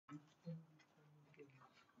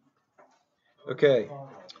Okay.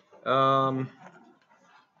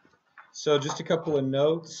 So just a couple of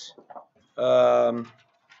notes.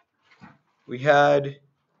 We had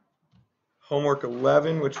homework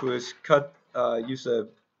 11, which was use a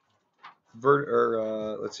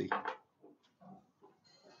let's see.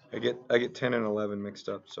 I get 10 and 11 mixed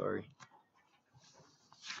up. Sorry.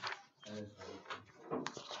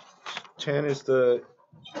 10 is the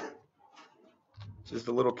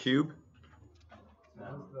little cube.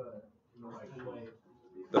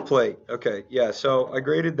 The plate. Okay. Yeah. So I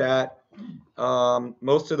graded that.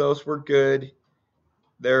 Most of those were good.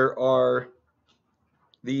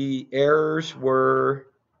 The errors were,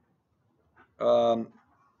 I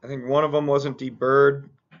think one of them wasn't deburred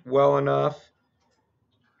well enough,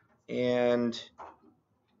 and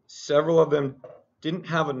several of them didn't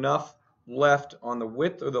have enough left on the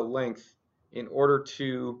width or the length in order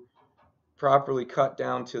to properly cut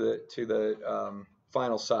down to the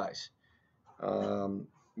final size.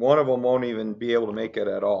 One of them won't even be able to make it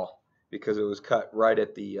at all because it was cut right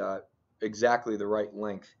at the exactly the right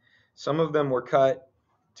length. Some of them were cut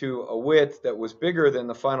to a width that was bigger than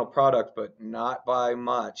the final product, but not by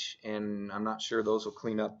much, and I'm not sure those will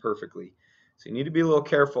clean up perfectly. So you need to be a little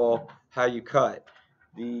careful how you cut.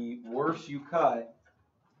 The worse you cut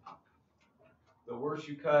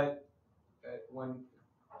when,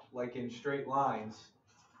 like in straight lines,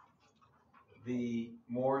 the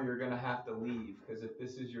more you're going to have to leave, because if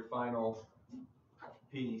this is your final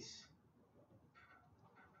piece,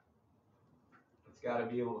 it's got to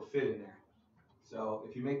be able to fit in there. So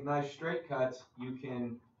if you make nice straight cuts, you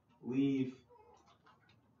can leave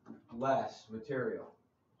less material.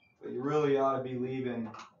 But you really ought to be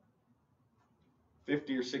leaving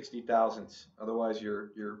 50 or 60 thousandths. Otherwise,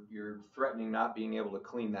 you're threatening not being able to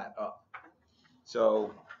clean that up.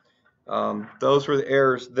 So those were the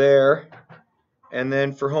errors there. And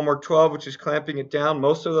then for homework 12, which is clamping it down,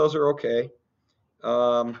 most of those are okay.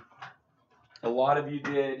 A lot of you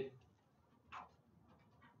did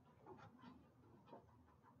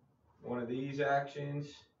one of these actions,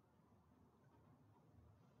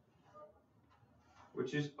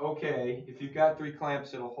 which is okay. If you've got 3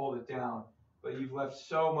 clamps, it'll hold it down. But you've left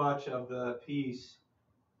so much of the piece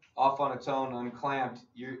off on its own, unclamped,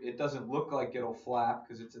 it doesn't look like it'll flap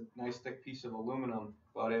because it's a nice thick piece of aluminum,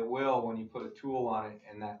 but it will when you put a tool on it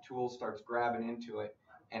and that tool starts grabbing into it.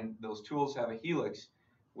 And those tools have a helix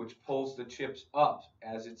which pulls the chips up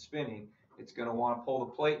as it's spinning. It's going to want to pull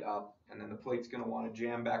the plate up, and then the plate's going to want to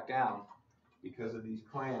jam back down because of these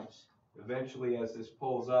clamps. Eventually, as this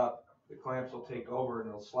pulls up, the clamps will take over and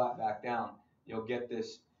it'll slap back down. You'll get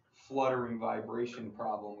this fluttering vibration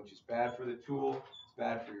problem, which is bad for the tool, it's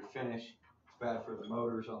bad for your finish, it's bad for the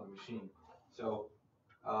motors on the machine. So,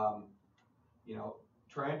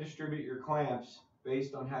 try and distribute your clamps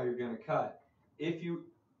based on how you're going to cut.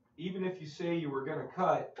 Even if you say you were going to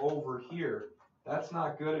cut over here, that's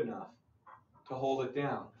not good enough to hold it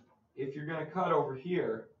down. If you're going to cut over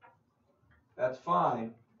here, that's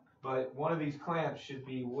fine, but one of these clamps should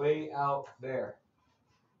be way out there,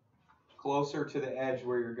 closer to the edge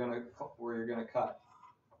where you're gonna cut.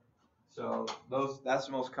 So that's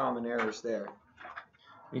the most common errors there.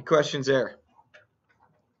 Any questions there?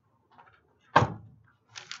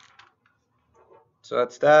 So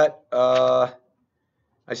that's that. I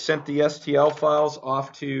sent the STL files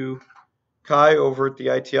off to Kai over at the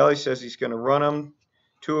ITL. He says he's going to run them.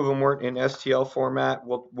 2 of them weren't in STL format.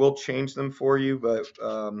 We'll change them for you, but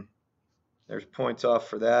there's points off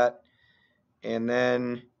for that. And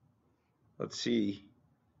then let's see.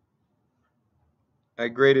 I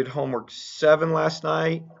graded homework 7 last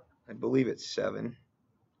night. I believe it's 7.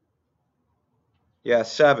 Yeah,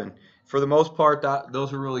 7. For the most part,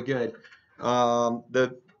 those are really good.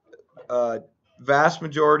 The vast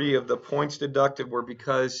majority of the points deducted were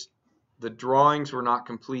because the drawings were not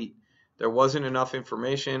complete. There wasn't enough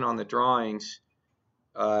information on the drawings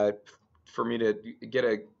for me to get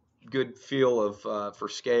a good feel of for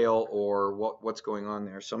scale or what's going on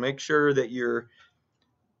there. So make sure that you're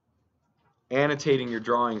annotating your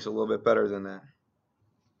drawings a little bit better than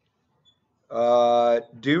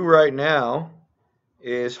that. Due right now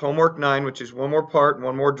is homework 9, which is 1 more part and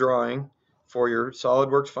 1 more drawing for your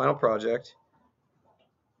SolidWorks final project.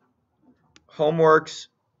 Homeworks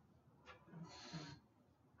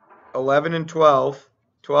 11 and 12.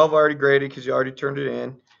 12 already graded because you already turned it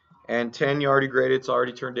in, and 10 you already graded, it's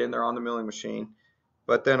already turned in, they're on the milling machine.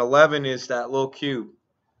 But then 11 is that little cube.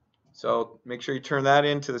 So make sure you turn that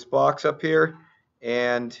into this box up here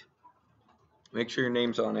and make sure your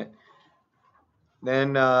name's on it.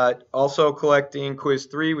 Then also collecting quiz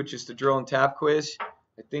 3, which is the drill and tap quiz.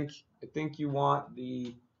 I think you want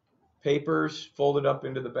the papers folded up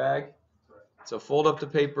into the bag. So fold up the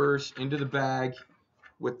papers into the bag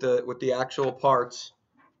with the actual parts,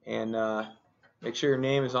 and make sure your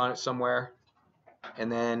name is on it somewhere,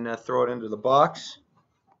 and then throw it into the box.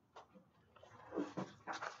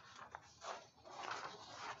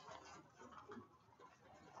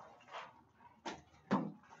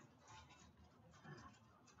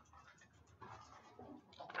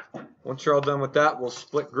 Once you're all done with that, we'll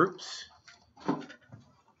split groups.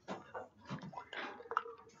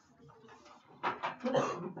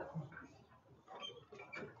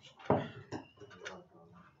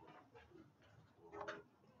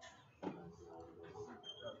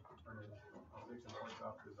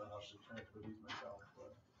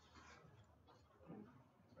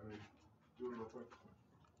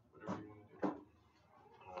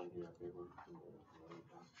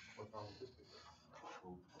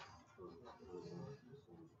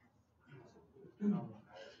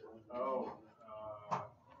 Oh,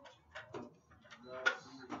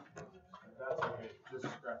 that's okay. Just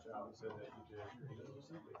scratch it out and say that you did.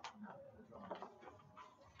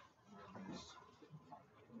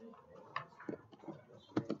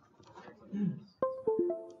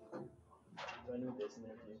 Do I need this in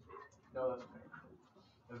there too? No, that's okay.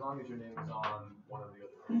 As long as your name is on one of the other.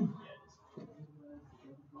 Yeah, it is.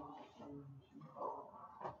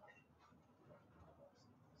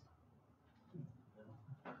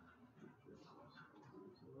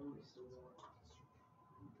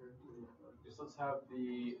 Just let's have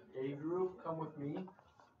the A group come with me.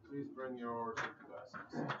 Please bring your safety glasses.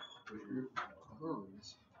 Which group?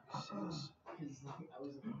 I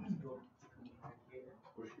was about to go back here.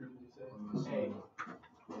 Which group did you say?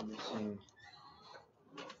 I'm missing.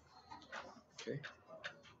 Okay.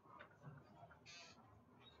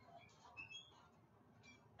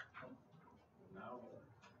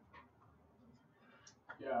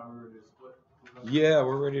 Yeah, we're ready to split. Yeah,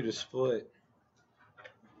 we're ready to split.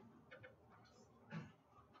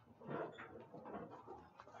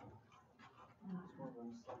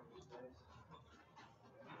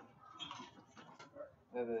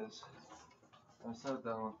 It is. I'm so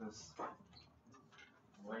done with this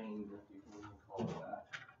rain, if you can even call it that.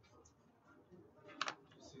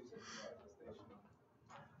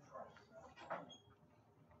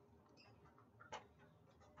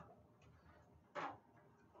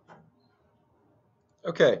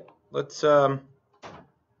 Okay, let's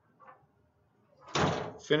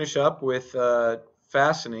finish up with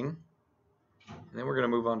fastening, and then we're going to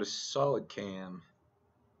move on to solid cam.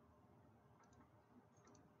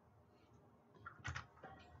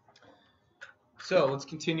 So let's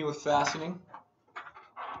continue with fastening.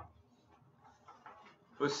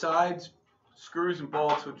 Besides screws and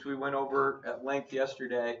bolts, which we went over at length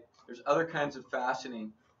yesterday, there's other kinds of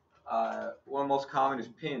fastening. One most common is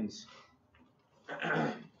pins.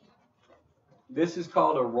 This is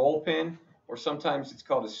called a roll pin, or sometimes it's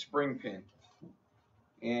called a spring pin.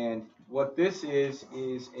 And what this is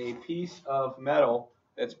a piece of metal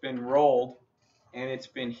that's been rolled and it's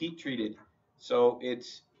been heat treated. So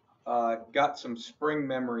it's got some spring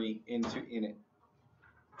memory in it.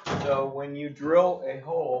 So when you drill a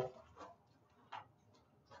hole,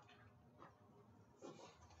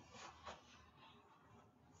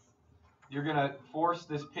 you're going to force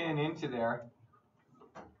this pin into there,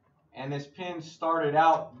 and this pin started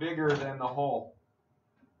out bigger than the hole.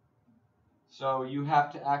 So you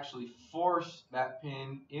have to actually force that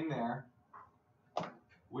pin in there,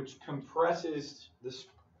 which compresses this,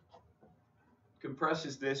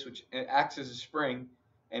 which acts as a spring,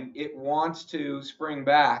 and it wants to spring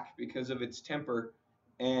back because of its temper,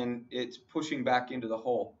 and it's pushing back into the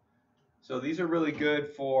hole. So these are really good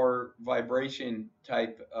for vibration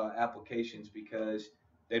type applications because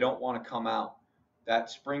they don't want to come out.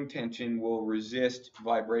 That spring tension will resist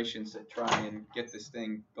vibrations that try and get this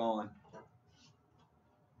thing going.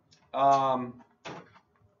 Other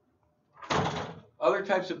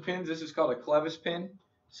types of pins, this is called a clevis pin.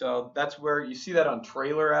 So that's where you see that on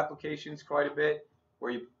trailer applications quite a bit,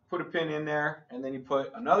 where you put a pin in there and then you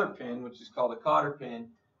put another pin, which is called a cotter pin,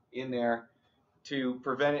 in there to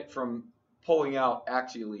prevent it from pulling out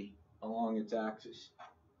axially along its axis.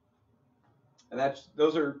 And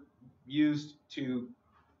those are used to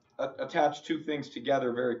attach two things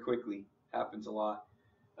together very quickly. Happens a lot.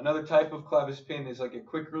 Another type of clevis pin is like a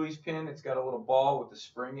quick release pin. It's got a little ball with a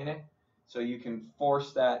spring in it, so you can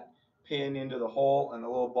force that pin into the hole, and the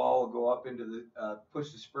little ball will go up into the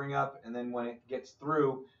push the spring up, and then when it gets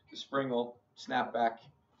through, the spring will snap back.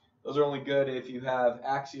 Those are only good if you have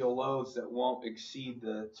axial loads that won't exceed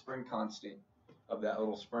the spring constant of that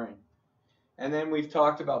little spring. And then we've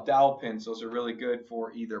talked about dowel pins. Those are really good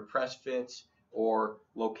for either press fits or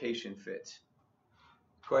location fits.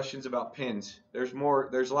 Questions about pins? There's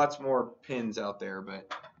lots more pins out there, but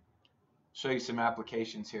I'll show you some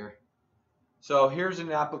applications here. So here's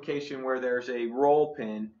an application where there's a roll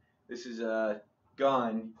pin. This is a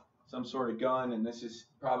gun, some sort of gun, and this is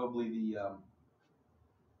probably the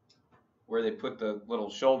where they put the little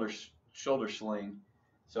shoulder sling.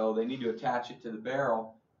 So they need to attach it to the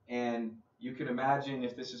barrel, and you can imagine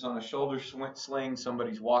if this is on a shoulder sling,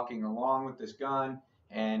 somebody's walking along with this gun,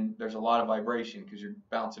 and there's a lot of vibration because you're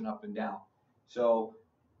bouncing up and down. So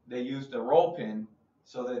they used a roll pin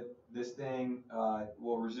so that this thing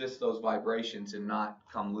will resist those vibrations and not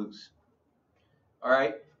come loose. All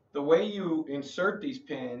right, the way you insert these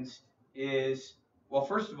pins is, well,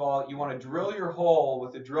 first of all, you want to drill your hole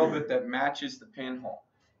with a drill bit that matches the pinhole.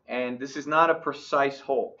 And this is not a precise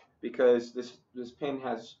hole because this pin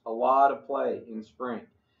has a lot of play in spring.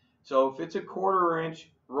 So if it's a 1/4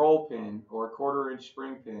 inch roll pin or a 1/4 inch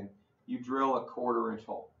spring pin, you drill a 1/4 inch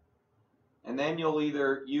hole. And then you'll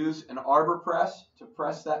either use an arbor press to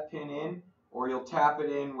press that pin in, or you'll tap it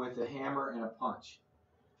in with a hammer and a punch.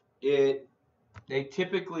 They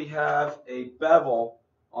typically have a bevel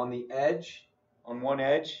on the edge, on one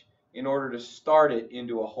edge, in order to start it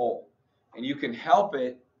into a hole. And you can help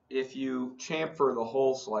it if you chamfer the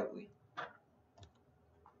hole slightly.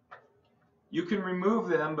 You can remove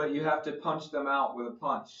them, but you have to punch them out with a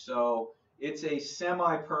punch. So it's a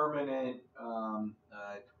semi-permanent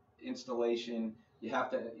installation. You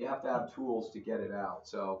have to have tools to get it out.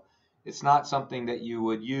 So it's not something that you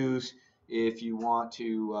would use if you want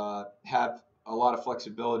to have a lot of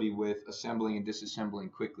flexibility with assembling and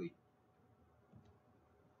disassembling quickly.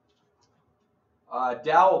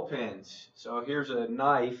 Dowel pins. So here's a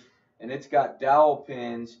knife, and it's got dowel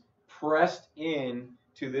pins pressed in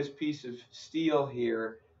to this piece of steel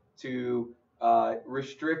here to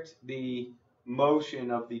restrict the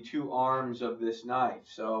motion of the two arms of this knife.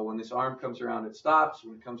 So when this arm comes around, it stops.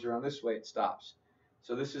 When it comes around this way, it stops.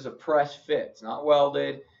 So this is a press fit. It's not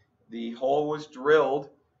welded. The hole was drilled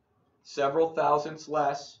several thousandths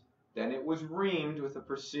less. Then it was reamed with a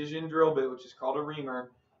precision drill bit, which is called a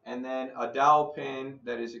reamer. And then a dowel pin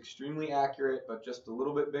that is extremely accurate, but just a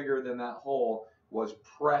little bit bigger than that hole, was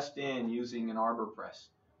pressed in using an arbor press.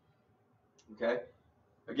 Okay?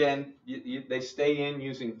 Again, they stay in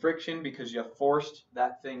using friction because you forced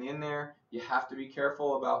that thing in there. You have to be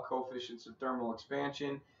careful about coefficients of thermal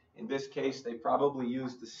expansion. In this case, they probably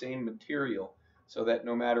used the same material so that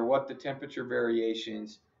no matter what the temperature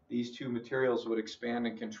variations, these two materials would expand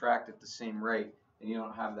and contract at the same rate, and you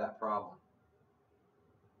don't have that problem.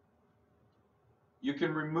 You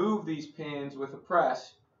can remove these pins with a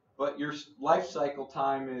press, but your life cycle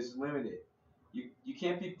time is limited. You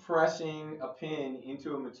can't be pressing a pin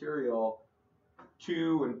into a material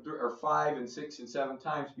 2 and 3 or 5 and 6 and 7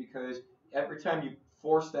 times, because every time you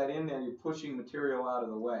force that in there, you're pushing material out of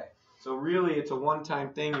the way. So really, it's a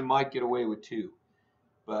one-time thing. You might get away with 2,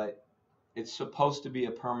 but it's supposed to be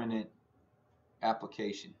a permanent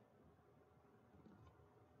application.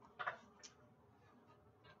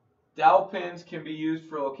 Dowel pins can be used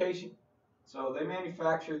for location. So they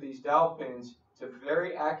manufacture these dowel pins to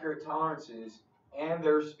very accurate tolerances, and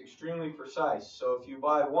they're extremely precise. So if you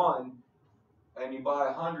buy one and you buy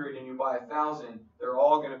 100 and you buy 1,000, they're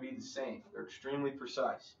all going to be the same. They're extremely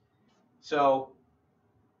precise. So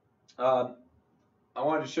I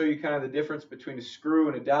wanted to show you kind of the difference between a screw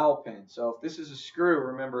and a dowel pin. So if this is a screw,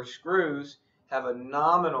 remember screws have a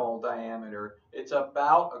nominal diameter. It's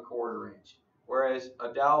about a 1/4 inch, whereas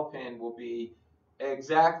a dowel pin will be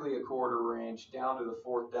exactly a 1/4 inch down to the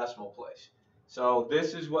 4th decimal place. So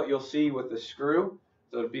this is what you'll see with the screw.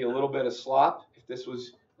 So it'd be a little bit of slop if this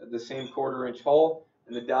was the same 1/4 inch hole,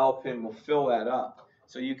 and the dowel pin will fill that up.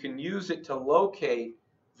 So you can use it to locate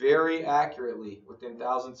very accurately within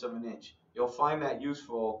thousandths of an inch. You'll find that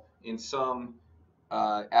useful in some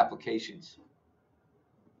applications.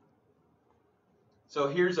 So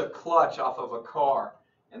here's a clutch off of a car,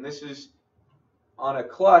 and this is on a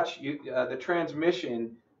clutch. The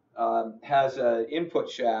transmission has an input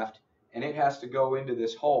shaft, and it has to go into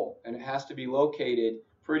this hole, and it has to be located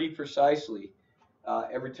pretty precisely.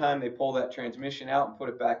 Every time they pull that transmission out and put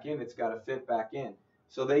it back in, it's got to fit back in.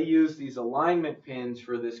 So they use these alignment pins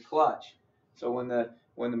for this clutch. So when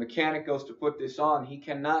the mechanic goes to put this on, he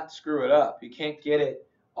cannot screw it up. He can't get it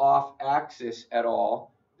off axis at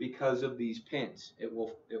all because of these pins.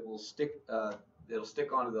 It'll stick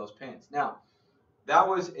onto those pins. Now, that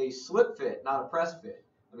was a slip fit, not a press fit.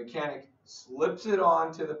 The mechanic slips it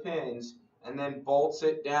onto the pins and then bolts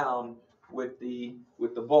it down with the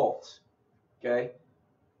bolts. Okay,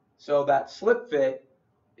 so that slip fit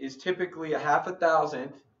is typically a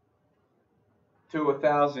 1/2,000 to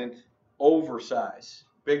 1,000 oversize,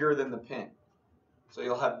 bigger than the pin. So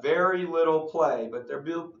you'll have very little play, but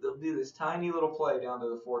there'll be this tiny little play down to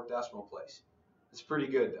the 4th decimal place. It's pretty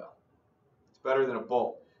good though. It's better than a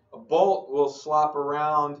bolt. A bolt will slop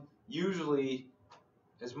around usually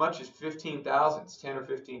as much as 15 thousandths, 10 or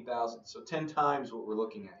 15 thousandths. So 10 times what we're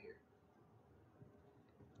looking at here.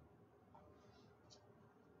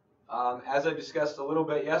 As I discussed a little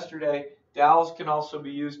bit yesterday, dowels can also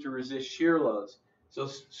be used to resist shear loads. So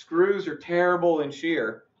screws are terrible in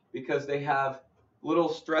shear because they have little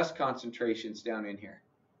stress concentrations down in here.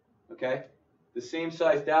 Okay? The same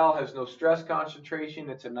size dowel has no stress concentration.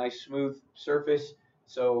 It's a nice smooth surface,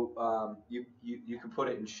 so you can put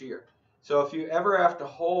it in shear. So if you ever have to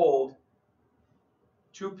hold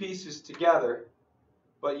two pieces together,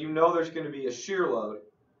 but you know there's going to be a shear load,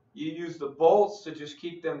 you use the bolts to just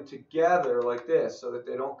keep them together like this so that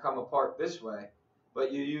they don't come apart this way,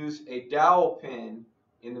 but you use a dowel pin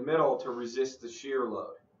in the middle to resist the shear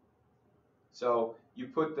load. So you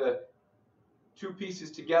put the two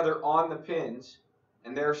pieces together on the pins,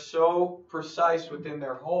 and they're so precise within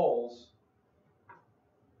their holes.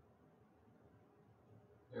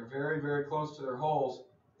 They're very, very close to their holes.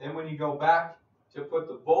 Then when you go back to put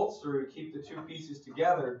the bolts through to keep the two pieces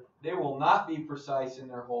together, they will not be precise in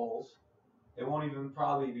their holes. They won't even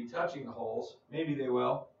probably be touching the holes. Maybe they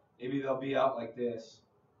will. Maybe they'll be out like this.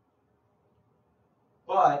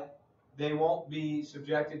 But they won't be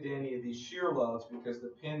subjected to any of these shear loads because the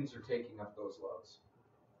pins are taking up those loads.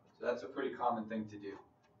 So that's a pretty common thing to do.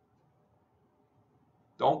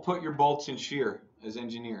 Don't put your bolts in shear as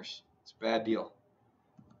engineers. It's a bad deal.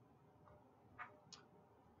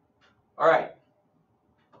 All right.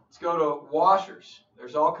 Let's go to washers.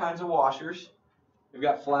 There's all kinds of washers. We've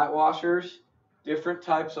got flat washers, different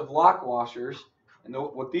types of lock washers, and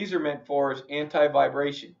what these are meant for is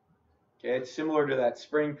anti-vibration. Okay, it's similar to that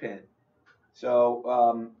spring pin.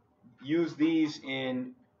 So use these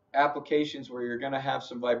in applications where you're going to have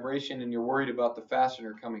some vibration and you're worried about the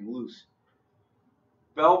fastener coming loose.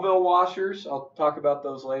 Belleville washers, I'll talk about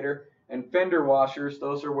those later. And fender washers,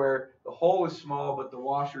 those are where the hole is small but the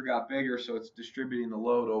washer got bigger, so it's distributing the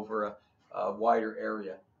load over a wider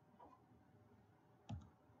area.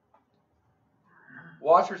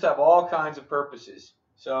 Washers have all kinds of purposes.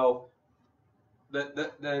 So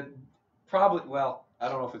probably, well, I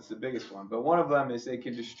don't know if it's the biggest one, but one of them is they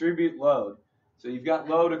can distribute load. So you've got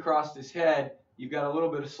load across this head, you've got a little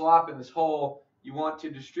bit of slop in this hole, you want to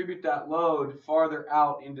distribute that load farther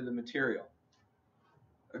out into the material.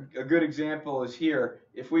 A good example is here.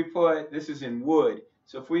 If we put, this is in wood,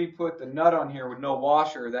 so if we put the nut on here with no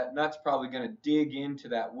washer, that nut's probably going to dig into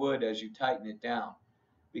that wood as you tighten it down,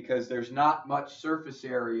 because there's not much surface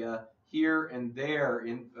area here and there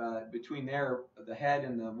in between there, the head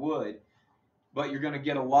and the wood, but you're going to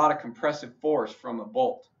get a lot of compressive force from a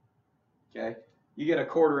bolt. Okay, you get a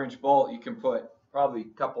 1/4-inch bolt, you can put probably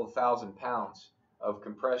a couple of thousand pounds of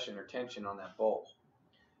compression or tension on that bolt.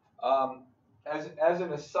 As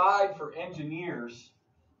an aside for engineers,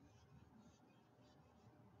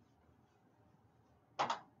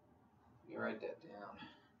 let me write that down.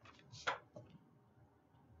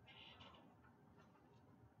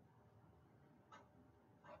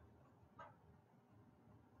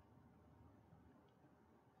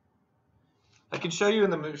 I can show you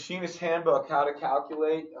in the machinist handbook how to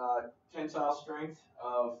calculate tensile strength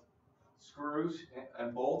of screws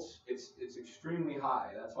and bolts. It's extremely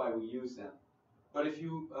high. That's why we use them. But if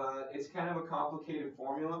you, it's kind of a complicated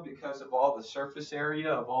formula because of all the surface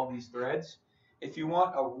area of all these threads. If you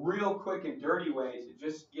want a real quick and dirty way to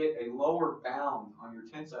just get a lower bound on your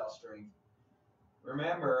tensile strength,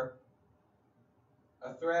 remember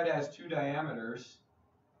a thread has two diameters,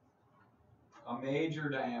 a major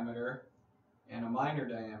diameter and a minor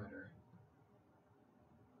diameter.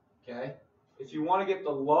 Okay? If you want to get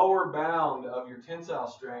the lower bound of your tensile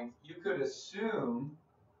strength, you could assume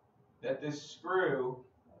that this screw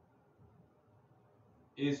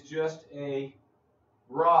is just a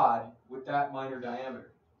rod with that minor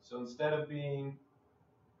diameter. So instead of being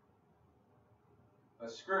a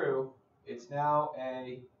screw, it's now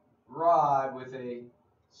a rod with a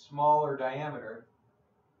smaller diameter.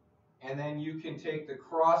 And then you can take the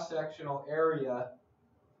cross-sectional area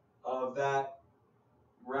of that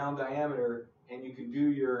round diameter and you can do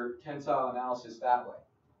your tensile analysis that way.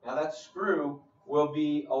 Now that screw will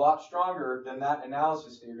be a lot stronger than that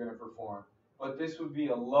analysis that you're going to perform, but this would be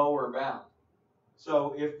a lower bound.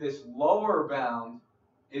 So if this lower bound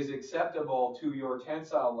is acceptable to your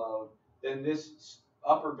tensile load, then this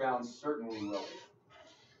upper bound certainly will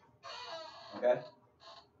be. Okay?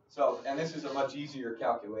 So, and this is a much easier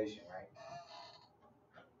calculation, right?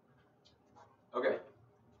 Okay.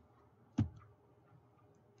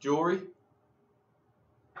 Jewelry.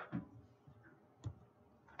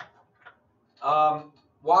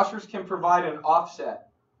 Washers can provide an offset.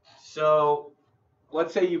 So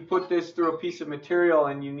let's say you put this through a piece of material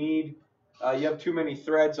and you have too many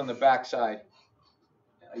threads on the back side.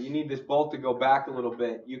 You need this bolt to go back a little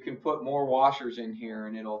bit. You can put more washers in here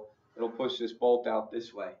and it'll push this bolt out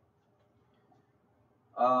this way.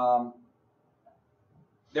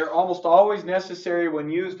 They're almost always necessary when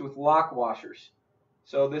used with lock washers.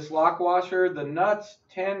 So this lock washer, the nuts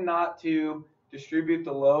tend not to distribute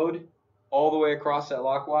the load all the way across that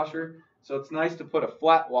lock washer. So it's nice to put a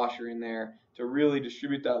flat washer in there to really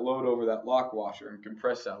distribute that load over that lock washer and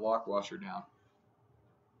compress that lock washer down.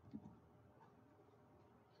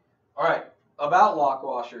 All right, about lock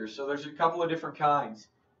washers. So there's a couple of different kinds.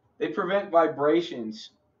 They prevent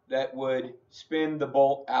vibrations that would spin the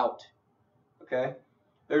bolt out. Okay?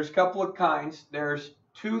 There's a couple of kinds. There's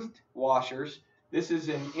toothed washers. This is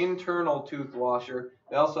an internal tooth washer.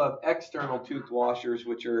 They also have external tooth washers,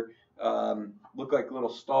 which are look like little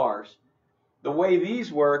stars. The way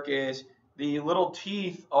these work is the little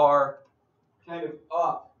teeth are kind of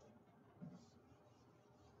up.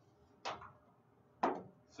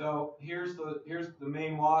 So here's the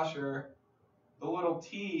main washer. The little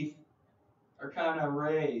teeth are kind of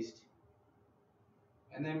raised.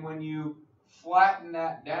 And then when you flatten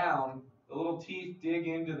that down, the little teeth dig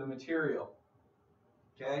into the material.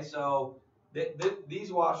 Okay, so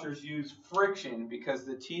these washers use friction because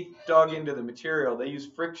the teeth dug into the material. They use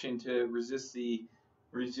friction to resist the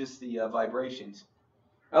vibrations.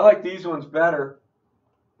 I like these ones better.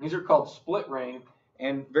 These are called split ring,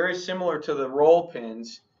 and very similar to the roll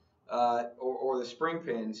pins or the spring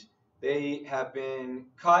pins. They have been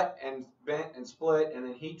cut and bent and split and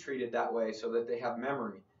then heat treated that way so that they have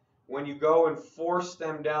memory. When you go and force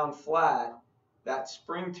them down flat, that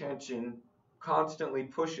spring tension constantly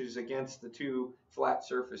pushes against the two flat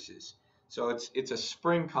surfaces. So it's a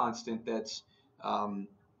spring constant that's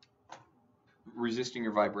resisting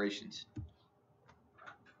your vibrations.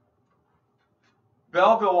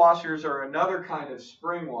 Belleville washers are another kind of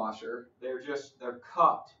spring washer. They're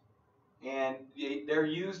cupped, and they're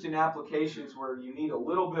used in applications where you need a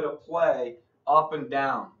little bit of play up and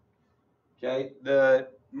down. Okay, the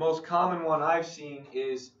most common one I've seen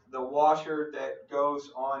is the washer that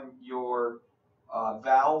goes on your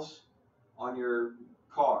valves on your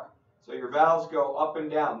car. So your valves go up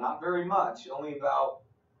and down, not very much, only about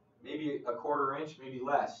maybe a quarter inch, maybe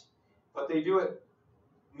less. But they do it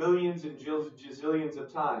millions and gazillions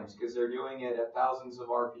of times because they're doing it at thousands of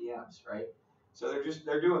RPMs, right? So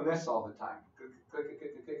they're doing this all the time.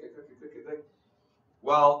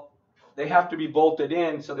 Well, they have to be bolted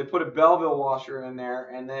in, so they put a Belleville washer in there,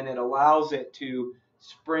 and then it allows it to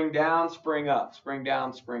spring down, spring up, spring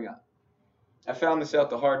down, spring up. I found this out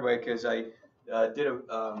the hard way because I did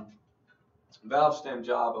a valve stem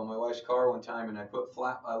job on my wife's car one time, and I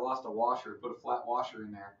lost a washer, put a flat washer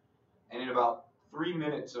in there, and in about 3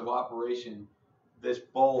 minutes of operation, this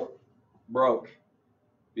bolt broke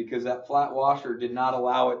because that flat washer did not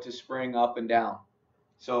allow it to spring up and down.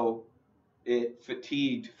 So it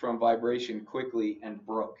fatigued from vibration quickly and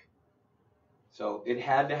broke. So it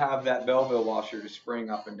had to have that Belleville washer to spring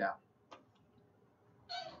up and down.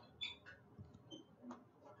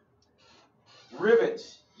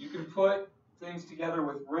 Rivets. You can put things together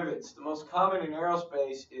with rivets. The most common in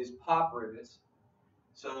aerospace is pop rivets.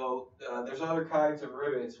 So there's other kinds of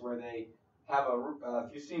rivets where they have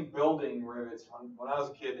if you've seen building rivets, when I was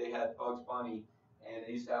a kid they had Bugs Bunny, and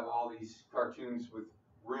they used to have all these cartoons with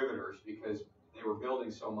riveters because they were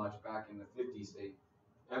building so much back in the 50s.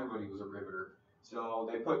 Everybody was a riveter. So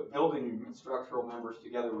they put building structural members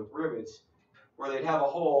together with rivets where they'd have a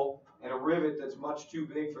hole and a rivet that's much too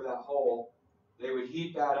big for that hole. They would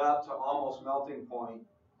heat that up to almost melting point,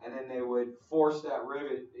 and then they would force that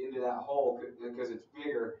rivet into that hole because it's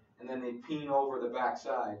bigger, and then they'd peen over the back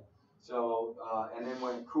side. So, and then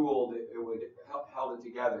when it cooled, it would held it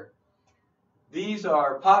together. These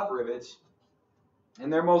are pop rivets,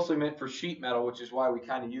 and they're mostly meant for sheet metal, which is why we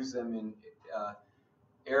kind of use them in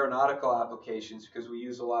aeronautical applications because we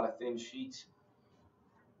use a lot of thin sheets.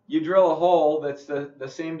 You drill a hole that's the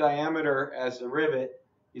same diameter as the rivet.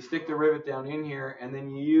 You stick the rivet down in here, and then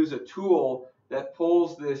you use a tool that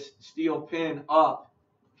pulls this steel pin up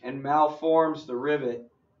and malforms the rivet,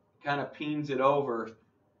 kind of peens it over,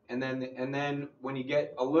 and then when you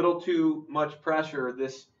get a little too much pressure,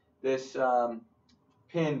 this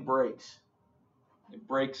pin breaks. It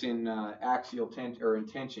breaks in axial tension or in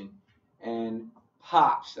tension and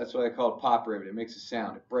pops. That's why I call it pop rivet. It makes a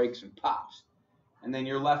sound. It breaks and pops. And then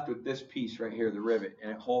you're left with this piece right here, the rivet,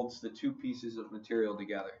 and it holds the two pieces of material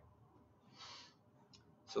together.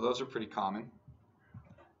 So those are pretty common.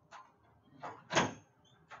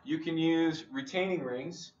 You can use retaining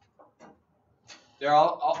rings. They're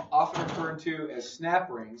all often referred to as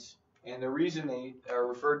snap rings. And the reason they are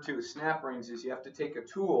referred to as snap rings is you have to take a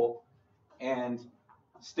tool and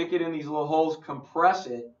stick it in these little holes, compress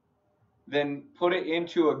it, then put it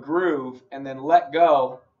into a groove, and then let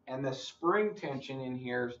go, and the spring tension in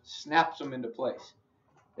here snaps them into place.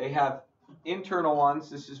 They have internal ones.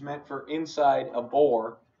 This is meant for inside a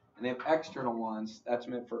bore, and they have external ones. That's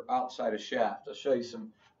meant for outside a shaft. I'll show you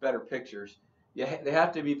some better pictures. They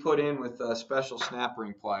have to be put in with special snap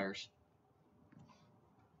ring pliers.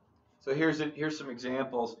 So here's some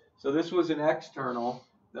examples. So this was an external.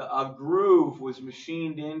 A groove was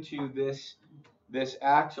machined into this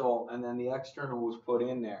axle, and then the external was put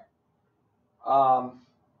in there.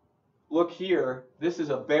 Look here, this is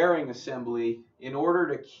a bearing assembly. In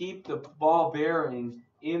order to keep the ball bearing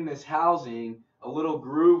in this housing, a little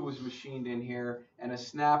groove was machined in here and a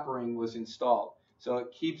snap ring was installed. So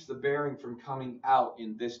it keeps the bearing from coming out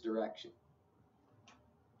in this direction.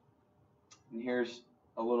 And here's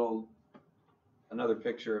another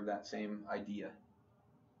picture of that same idea.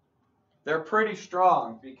 They're pretty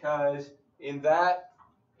strong because in that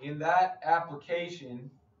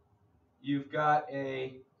application, you've got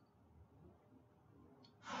let's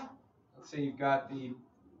say you've got the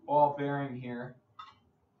ball bearing here.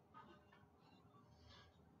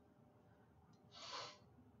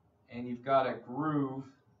 And you've got a groove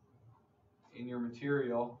in your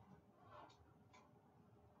material.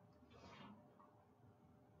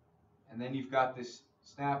 And then you've got this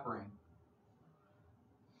snap ring.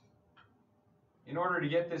 In order to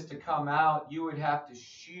get this to come out, you would have to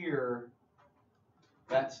shear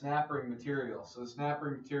that snap ring material. So the snap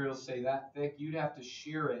ring material, say that thick, you'd have to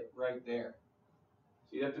shear it right there.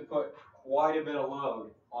 So you'd have to put quite a bit of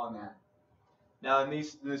load on that. Now in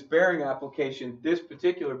this bearing application, this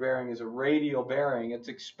particular bearing is a radial bearing. It's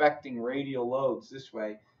expecting radial loads this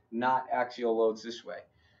way, not axial loads this way.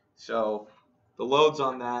 So the loads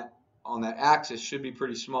on that axis should be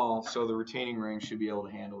pretty small, so the retaining ring should be able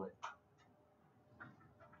to handle it.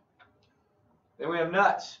 Then we have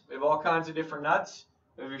nuts. We have all kinds of different nuts.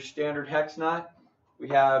 We have your standard hex nut. We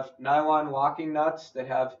have nylon locking nuts that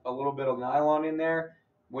have a little bit of nylon in there.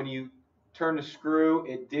 When you turn the screw,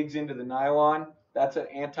 it digs into the nylon. That's an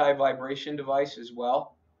anti-vibration device as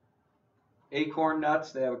well. Acorn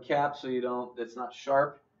nuts, they have a cap so that's not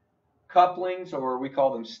sharp. Couplings, or we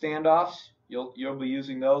call them standoffs. You'll be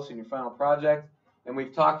using those in your final project. And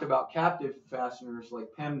we've talked about captive fasteners like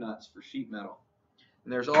PEM nuts for sheet metal.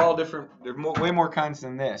 And there's all different, way more kinds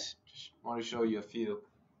than this. Just want to show you a few.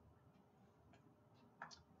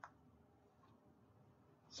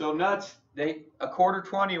 So nuts, a quarter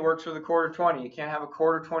 20 works with a quarter 20. You can't have a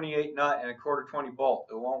quarter 28 nut and a quarter 20 bolt.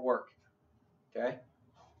 It won't work. Okay?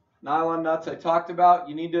 Nylon nuts I talked about.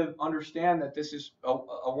 You need to understand that this is a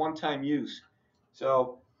one-time use.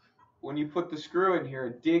 So when you put the screw in here,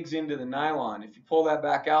 it digs into the nylon. If you pull that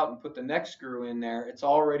back out and put the next screw in there, it's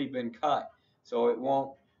already been cut. So it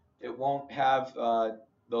won't have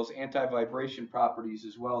those anti-vibration properties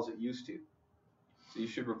as well as it used to. So you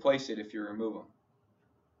should replace it if you remove them.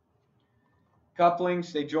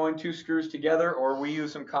 Couplings, they join two screws together, or we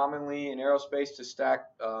use them commonly in aerospace to stack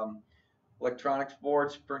electronics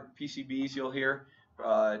boards, PCBs you'll hear,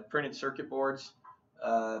 printed circuit boards.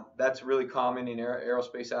 That's really common in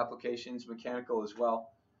aerospace applications, mechanical as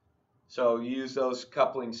well. So you use those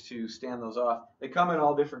couplings to stand those off. They come in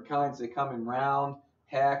all different kinds. They come in round,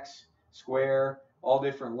 hex, square, all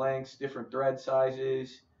different lengths, different thread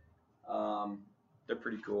sizes. They're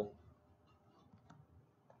pretty cool.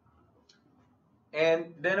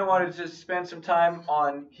 And then I wanted to spend some time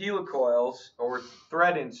on helicoils or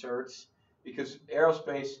thread inserts because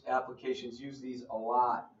aerospace applications use these a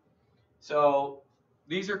lot. So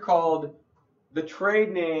these are called, the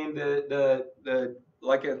trade name,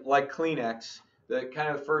 like Kleenex, the kind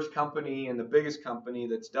of first company and the biggest company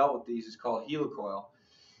that's dealt with these is called Helicoil.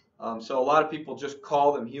 So a lot of people just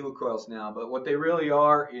call them helicoils now, but what they really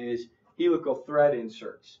are is helical thread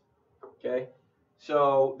inserts. Okay,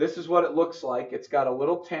 so this is what it looks like. It's got a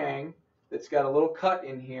little tang that's got a little cut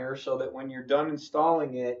in here so that when you're done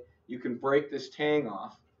installing it, you can break this tang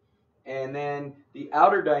off. And then the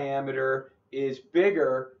outer diameter is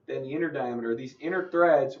bigger than the inner diameter. These inner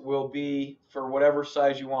threads will be for whatever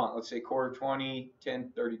size you want. Let's say quarter 20,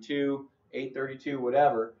 1032, 832,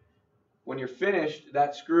 whatever. when you're finished,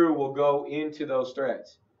 that screw will go into those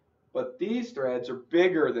threads. But these threads are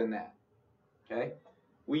bigger than that. Okay?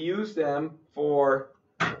 We use them for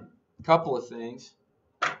a couple of things.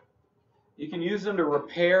 You can use them to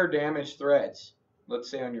repair damaged threads. Let's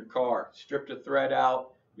say on your car, stripped a thread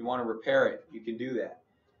out, you want to repair it, you can do that.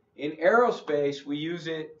 In aerospace, we use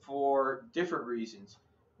it for different reasons.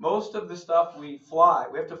 Most of the stuff we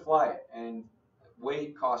have to fly it, and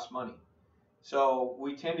weight costs money. So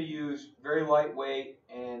we tend to use very lightweight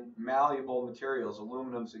and malleable materials.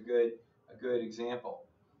 Aluminum's a good example.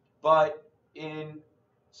 But in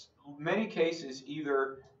many cases,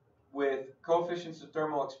 either with coefficients of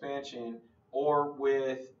thermal expansion or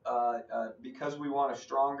with because we want a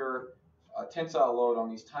stronger tensile load on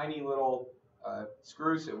these tiny little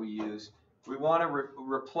screws that we use, we want to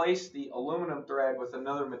replace the aluminum thread with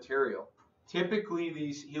another material. Typically,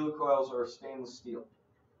 these helicoils are stainless steel,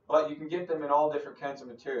 but you can get them in all different kinds of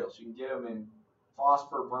materials. You can get them in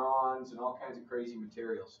phosphor, bronze, and all kinds of crazy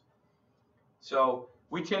materials. So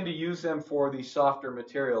we tend to use them for these softer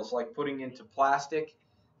materials, like putting into plastic,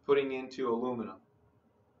 putting into aluminum.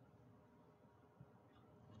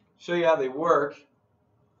 Show you how they work.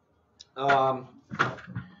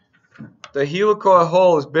 The helicoil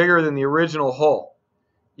hole is bigger than the original hole.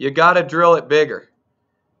 You got to drill it bigger.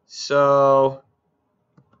 So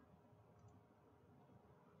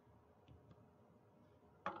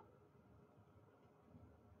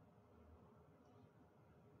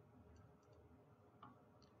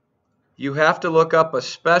you have to look up a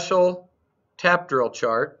special tap drill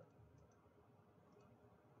chart.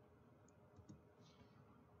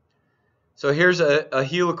 So here's a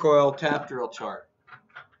helicoil tap drill chart.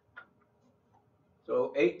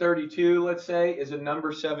 So 832, let's say, is a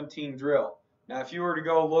number 17 drill. Now, if you were to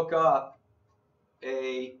go look up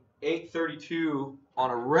a 832 on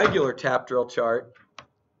a regular tap drill chart,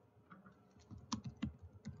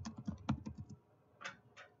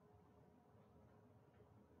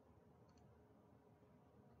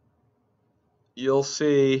 you'll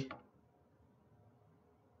see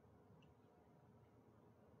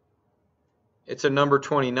it's a number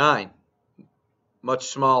 29, much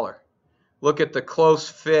smaller. Look at the close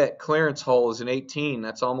fit clearance hole is an 18.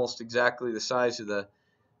 That's almost exactly the size of the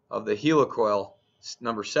helicoil,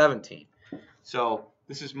 number 17. So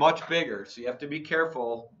this is much bigger. So you have to be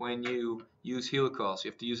careful when you use helicoils. You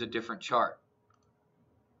have to use a different chart.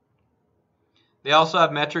 They also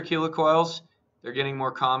have metric helicoils. They're getting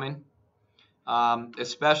more common,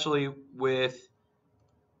 especially with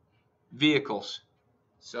vehicles.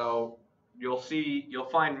 So you'll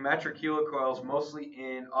find metric helicoils mostly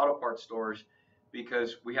in auto parts stores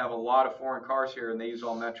because we have a lot of foreign cars here and they use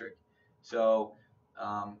all metric. So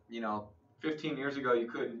 15 years ago you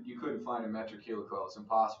couldn't find a metric helicoil. It's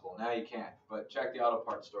impossible. Now you can. But check the auto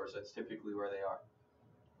parts stores. That's typically where they are.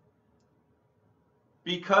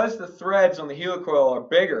 Because the threads on the helicoil are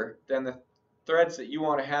bigger than the threads that you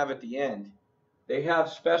want to have at the end, they have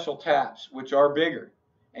special taps which are bigger,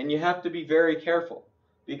 and you have to be very careful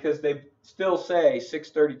because they still say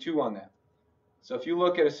 632 on them. So if you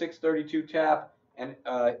look at a 632 tap and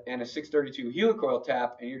a 632 helicoil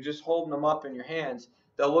tap and you're just holding them up in your hands,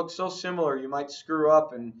 they'll look so similar you might screw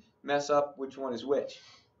up and mess up which one is which.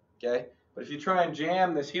 Okay? But if you try and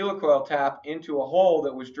jam this helicoil tap into a hole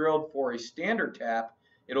that was drilled for a standard tap,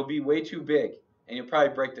 it'll be way too big and you'll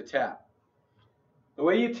probably break the tap. The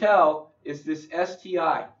way you tell is this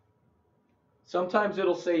STI. Sometimes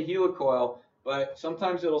it'll say helicoil, but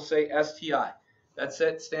sometimes it'll say STI. That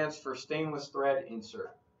stands for stainless thread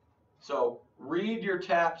insert. So read your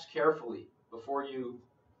taps carefully before you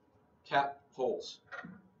tap holes.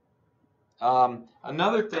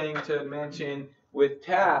 Another thing to mention with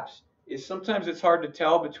taps is sometimes it's hard to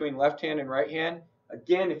tell between left hand and right hand.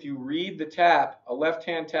 Again, if you read the tap, a left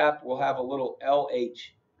hand tap will have a little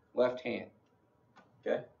LH, left hand.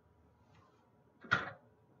 Okay?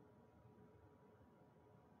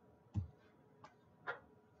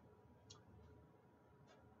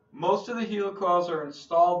 Most of the helicoils are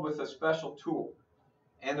installed with a special tool.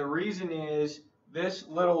 And the reason is this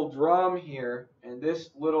little drum here and this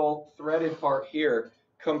little threaded part here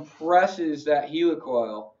compresses that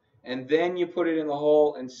helicoil, and then you put it in the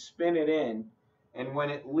hole and spin it in. And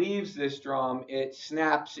when it leaves this drum, it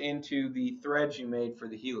snaps into the threads you made for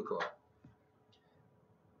the helicoil.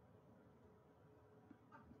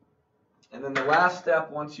 And then the last step,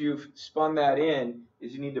 once you've spun that in,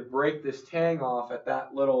 is you need to break this tang off at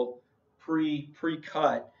that little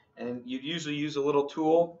pre-cut. And you'd usually use a little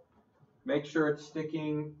tool. Make sure it's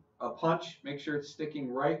sticking, a punch, make sure it's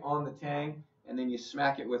sticking right on the tang, and then you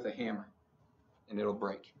smack it with a hammer, and it'll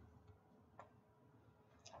break.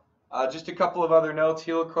 Just a couple of other notes.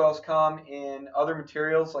 Helicoils come in other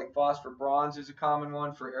materials, like phosphor bronze is a common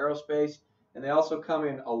one for aerospace, and they also come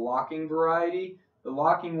in a locking variety. The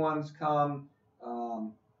locking ones come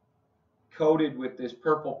coated with this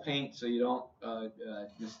purple paint so you don't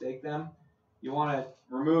mistake them. You want to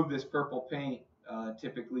remove this purple paint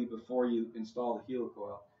typically before you install the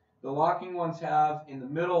helicoil. The locking ones have, in the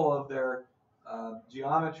middle of their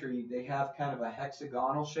geometry, they have kind of a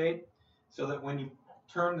hexagonal shape, so that when you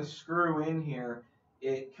turn the screw in here,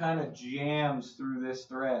 it kind of jams through this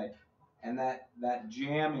thread, and that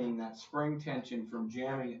jamming, that spring tension from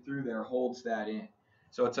jamming it through there holds that in.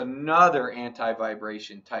 So it's another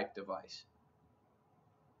anti-vibration type device.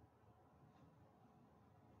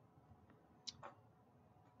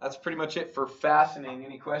 That's pretty much it for fastening.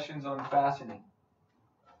 Any questions on fastening?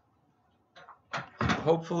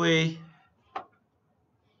 Hopefully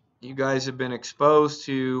you guys have been exposed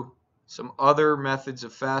to some other methods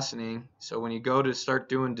of fastening, so when you go to start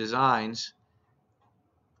doing designs,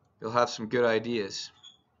 you'll have some good ideas.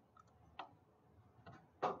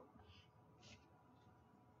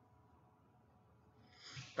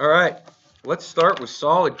 All right, let's start with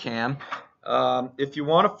SolidCam. If you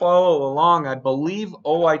want to follow along, I believe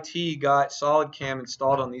OIT got SolidCam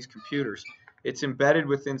installed on these computers. It's embedded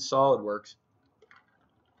within SolidWorks.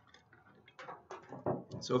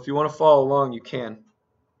 So if you want to follow along, you can.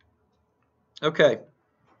 Okay.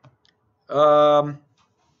 So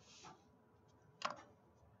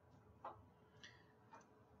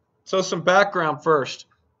some background first.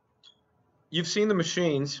 You've seen the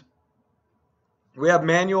machines. We have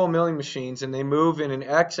manual milling machines, and they move in an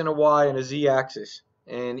X and a Y and a Z axis,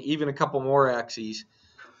 and even a couple more axes.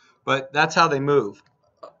 But that's how they move.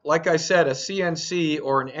 Like I said, a CNC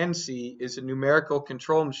or an NC is a numerical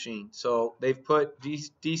control machine. So they've put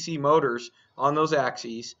DC motors on those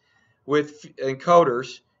axes with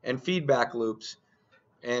encoders and feedback loops,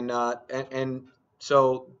 and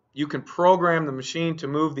so you can program the machine to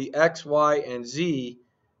move the X, Y, and Z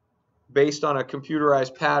based on a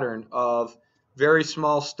computerized pattern of very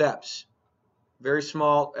small steps, very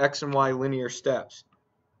small X and Y linear steps.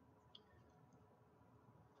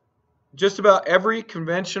 Just about every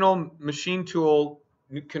conventional machine tool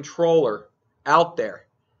controller out there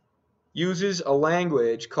uses a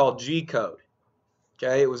language called G-code.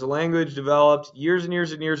 Okay, it was a language developed years and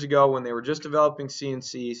years and years ago when they were just developing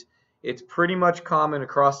CNCs. It's pretty much common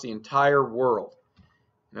across the entire world.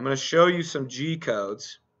 And I'm going to show you some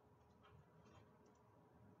G-codes.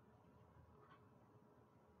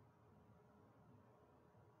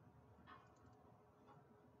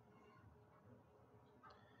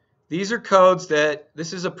 These are codes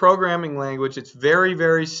this is a programming language. It's very,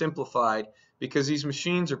 very simplified because these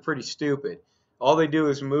machines are pretty stupid. All they do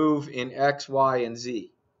is move in X, Y, and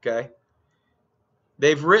Z. Okay?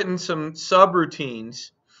 They've written some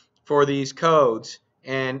subroutines for these codes,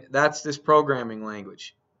 and that's this programming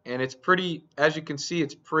language. And it's pretty, as you can see,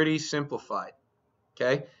 it's pretty simplified.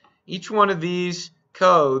 Okay? Each one of these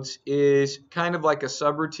codes is kind of like a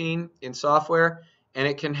subroutine in software, and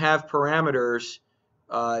it can have parameters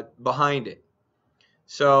behind it.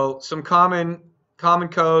 So some common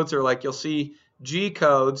codes are, like, you'll see G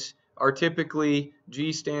codes are typically,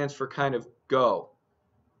 G stands for kind of go.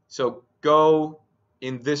 So go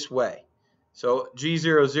in this way. So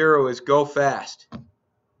G00 is go fast.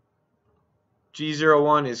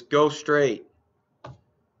 G01 is go straight.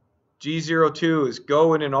 G02 is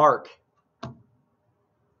go in an arc.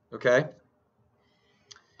 Okay?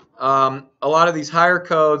 A lot of these higher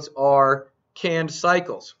codes are canned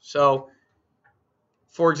cycles. So,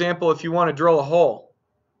 for example, if you want to drill a hole,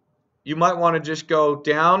 you might want to just go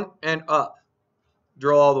down and up,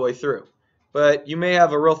 drill all the way through. But you may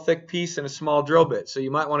have a real thick piece and a small drill bit, so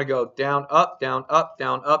you might want to go down, up, down, up,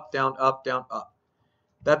 down, up, down, up, down, up.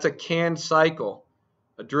 That's a canned cycle,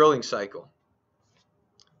 a drilling cycle.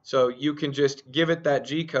 So you can just give it that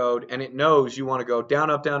G code, and it knows you want to go down,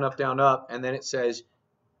 up, down, up, down, up, and then it says,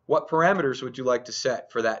 what parameters would you like to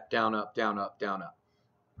set for that down, up, down, up, down, up?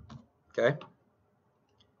 Okay.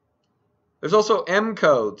 There's also M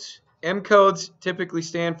codes. M codes typically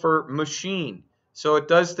stand for machine. So it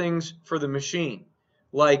does things for the machine,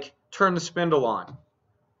 like turn the spindle on,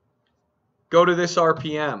 go to this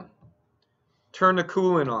RPM, turn the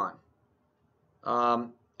coolant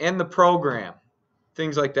on, end the program,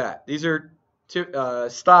 things like that. These are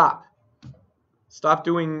stop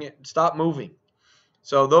moving.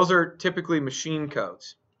 So those are typically machine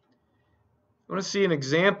codes. I want to see an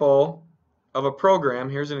example of a program.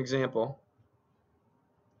 Here's an example.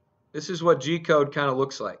 This is what G code kind of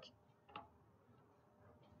looks like.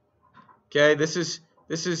 Okay, this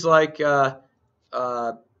is like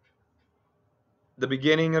the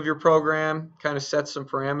beginning of your program, kind of sets some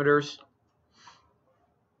parameters.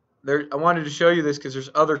 I wanted to show you this because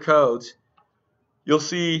there's other codes. You'll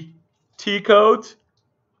see T codes.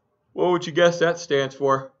 What would you guess that stands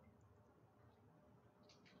for?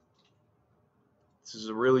 This is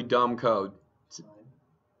a really dumb code.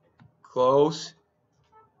 Close.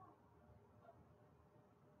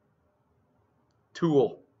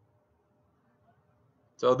 Tool.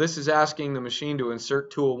 So this is asking the machine to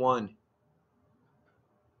insert tool 1.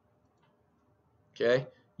 Okay.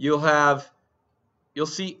 You'll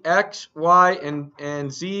see X, Y,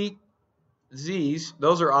 and Z's.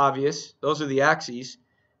 Those are obvious. Those are the axes.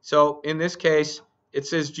 So in this case, it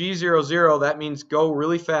says G00. That means go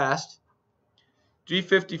really fast.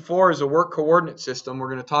 G54 is a work coordinate system. We're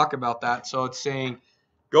going to talk about that. So it's saying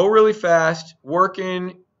go really fast, work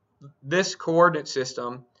in this coordinate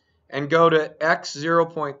system, and go to X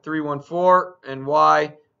 0.314 and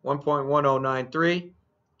Y 1.1093.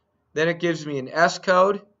 Then it gives me an S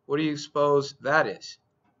code. What do you suppose that is?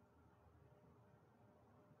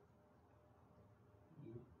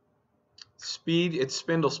 Speed, it's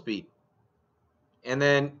spindle speed. And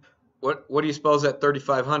then what do you suppose that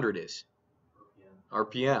 3500 is?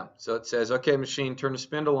 RPM. So it says, okay, machine, turn the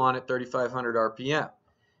spindle on at 3500 RPM.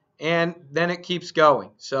 And then it keeps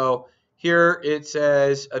going. So here it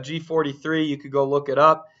says a G43, you could go look it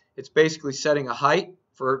up. It's basically setting a height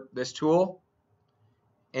for this tool.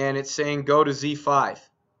 And it's saying go to Z5.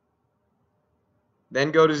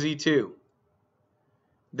 Then go to Z2.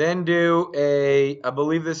 Then do I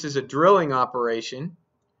believe this is a drilling operation.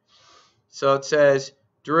 So it says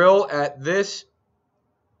drill at this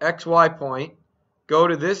XY point, go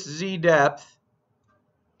to this Z depth,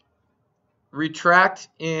 retract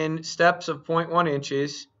in steps of 0.1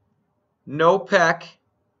 inches, no peck.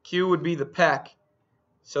 Q would be the peck.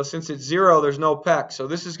 So since it's 0, there's no peck. So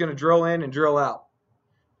this is going to drill in and drill out.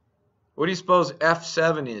 What do you suppose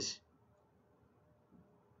F7 is?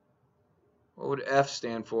 What would F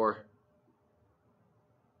stand for?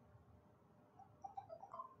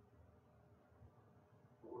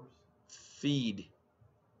 Feed.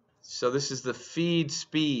 So this is the feed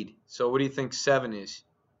speed. So what do you think 7 is?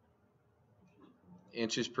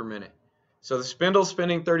 Inches per minute. So the spindle's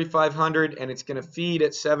spinning 3500 and it's going to feed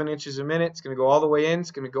at 7 inches a minute. It's going to go all the way in.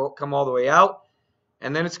 It's going to come all the way out.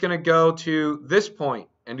 And then it's going to go to this point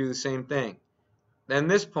and do the same thing. Then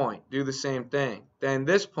this point, do the same thing. Then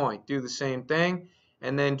this point, do the same thing.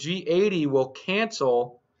 And then G80 will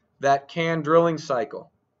cancel that can drilling cycle.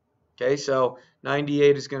 Okay, so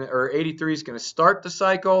 98 is going to, or 83 is going to start the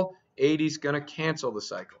cycle. 80 is going to cancel the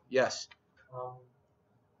cycle. Yes?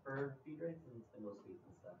 For feed rates and spindle speeds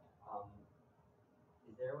and stuff,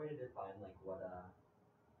 is there a way to define like what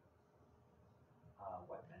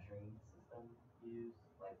measuring system you use,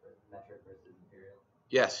 like for metric versus imperial?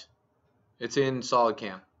 Yes. It's in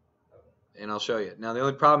SolidCam. Okay. And I'll show you. Now the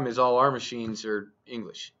only problem is all our machines are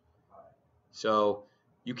English. Right. So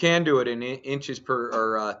you can do it in inches per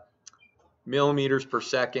or millimeters per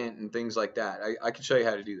second and things like that. I can show you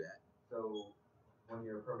how to do that. So when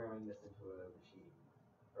you're programming this into a machine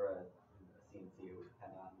or a CNC, it would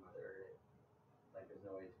depend on whether there's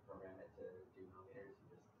no way to program it to do millimeters.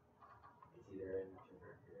 It's either in metric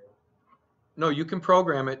or imperial. No, you can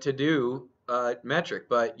program it to do metric,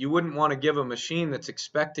 but you wouldn't want to give a machine that's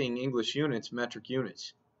expecting English units metric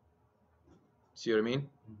units. See what I mean?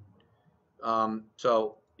 Mm-hmm.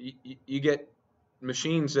 So you get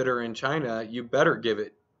machines that are in China, you better give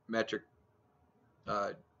it metric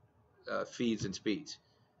feeds and speeds.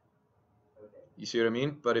 Okay. You see what I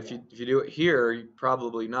mean? But if you do it here, you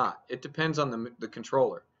probably not. It depends on the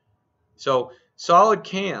controller. So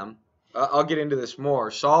SolidCam, I'll get into this more.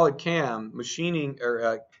 SolidCam machining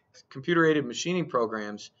or computer-aided machining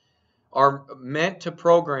programs are meant to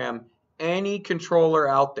program any controller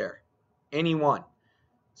out there, any one.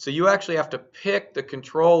 So you actually have to pick the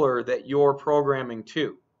controller that you're programming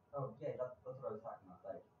to. Oh, yeah, that's what I was talking about.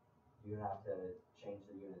 Like, you have to change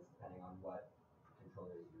the units depending on what controller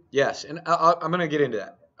you use. Yes, and I'm going to get into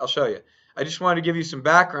that. I'll show you. I just wanted to give you some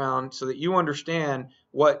background so that you understand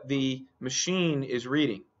what the machine is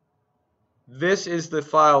reading. This is the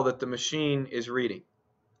file that the machine is reading.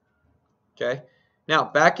 Okay. Now,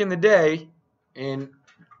 back in the day, and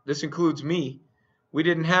this includes me, we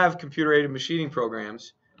didn't have computer-aided machining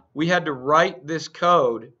programs. We had to write this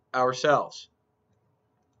code ourselves.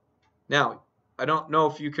 Now, I don't know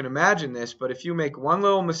if you can imagine this, but if you make one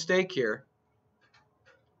little mistake here,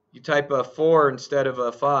 you type a 4 instead of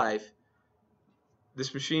a 5,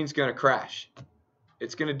 this machine's going to crash.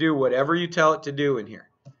 It's going to do whatever you tell it to do in here.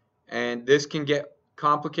 And this can get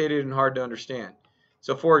complicated and hard to understand.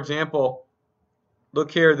 So, for example,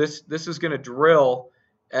 look here, this is going to drill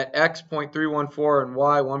at x 0.314 and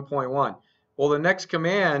y 1.1. Well, the next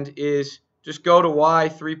command is just go to y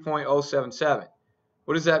 3.077.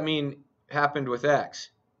 What does that mean happened with x?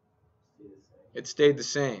 It stayed the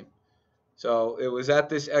same. So it was at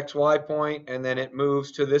this xy point, and then it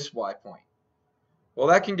moves to this y point. Well,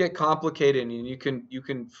 that can get complicated, and you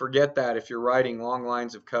can forget that if you're writing long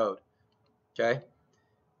lines of code. Okay?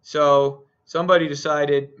 So somebody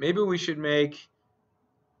decided maybe we should make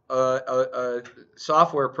a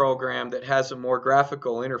software program that has a more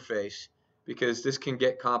graphical interface, because this can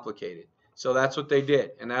get complicated. So that's what they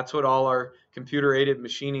did, and that's what all our computer-aided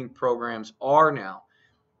machining programs are now.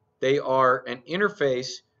 They are an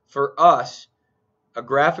interface for us, a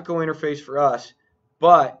graphical interface for us,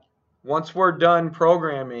 but once we're done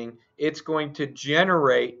programming, it's going to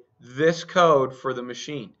generate this code for the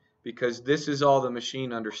machine, because this is all the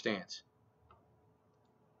machine understands.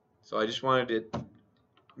 So I just wanted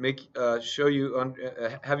to show you,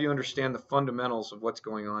 have you understand the fundamentals of what's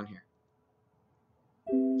going on here.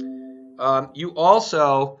 You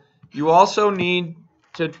also need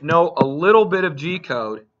to know a little bit of G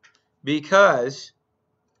code, because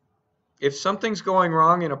if something's going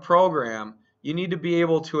wrong in a program, you need to be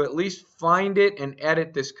able to at least find it and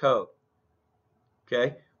edit this code.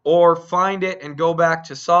 Okay? Or find it and go back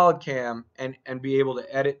to SolidCam and be able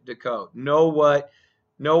to edit the code. Know what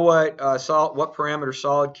parameter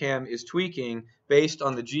SolidCam is tweaking based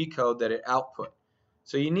on the G code that it output.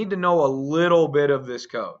 So you need to know a little bit of this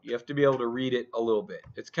code. You have to be able to read it a little bit.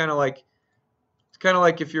 It's kind of like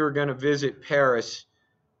if you were going to visit Paris,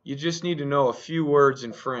 you just need to know a few words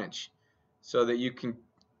in French so that you can,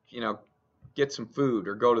 get some food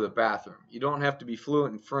or go to the bathroom. You don't have to be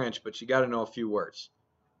fluent in French, but you got to know a few words.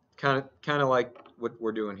 Kind of like what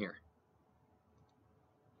we're doing here.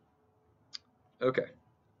 Okay.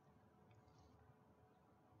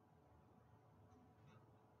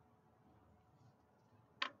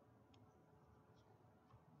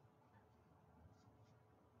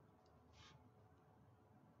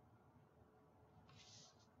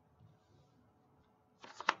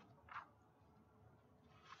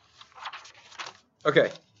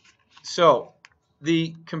 Okay, so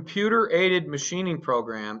the computer-aided machining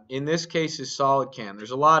program, in this case, is SolidCam.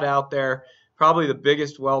 There's a lot out there. Probably the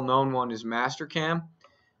biggest well-known one is Mastercam.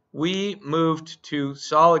 We moved to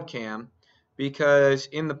SolidCam because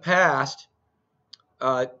in the past,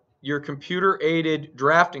 your computer-aided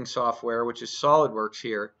drafting software, which is SolidWorks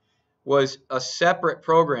here, was a separate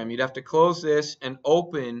program. You'd have to close this and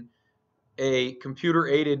open a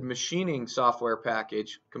computer-aided machining software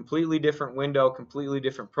package, completely different window, completely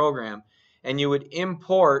different program, and you would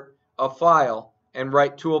import a file and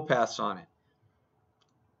write toolpaths on it.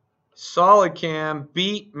 SolidCam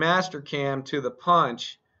beat Mastercam to the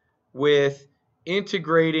punch with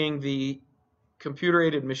integrating the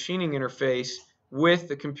computer-aided machining interface with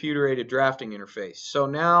the computer-aided drafting interface. So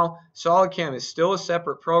now SolidCam is still a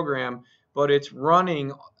separate program, but it's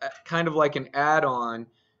running kind of like an add-on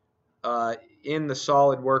in the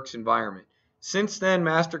SolidWorks environment. Since then,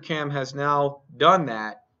 Mastercam has now done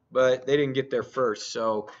that, but they didn't get there first.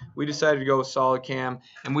 So we decided to go with SolidCam,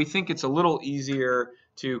 and we think it's a little easier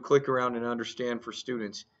to click around and understand for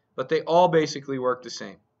students. But they all basically work the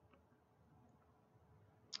same.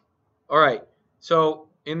 All right, so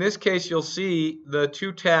in this case, you'll see the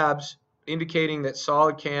two tabs indicating that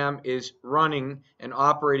SolidCam is running and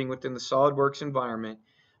operating within the SolidWorks environment.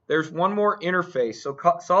 There's one more interface. So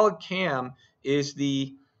SolidCam is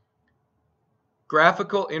the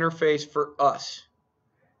graphical interface for us.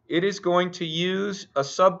 It is going to use a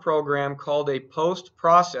subprogram called a post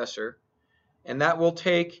processor, and that will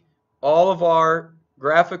take all of our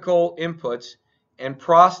graphical inputs and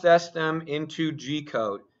process them into G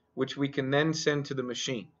code, which we can then send to the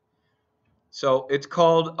machine. So it's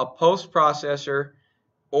called a post processor.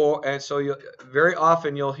 And so very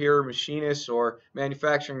often you'll hear machinists or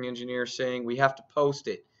manufacturing engineers saying we have to post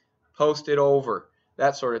it over,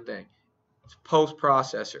 that sort of thing. It's post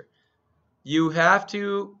processor. You have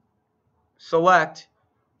to select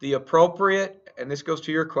the appropriate, and this goes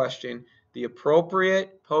to your question, the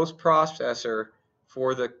appropriate post processor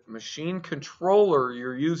for the machine controller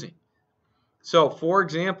you're using. So for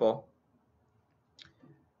example,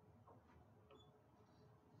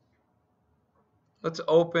 let's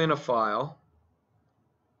open a file.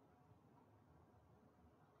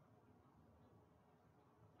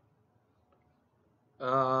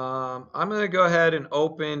 I'm going to go ahead and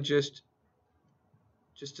open just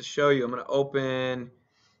to show you. I'm going to open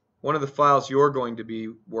one of the files you're going to be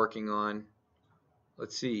working on.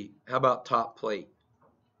 Let's see. How about top plate?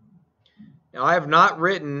 Now I have not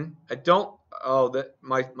written. oh, that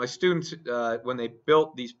my students when they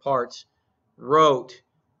built these parts wrote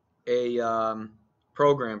a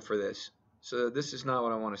program for this. So this is not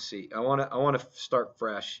what I want to see. I want to start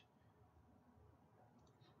fresh.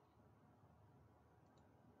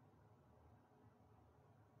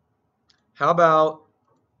 How about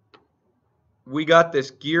we got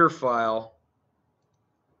this gear file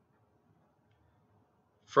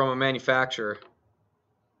from a manufacturer.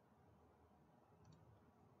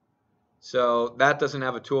 So that doesn't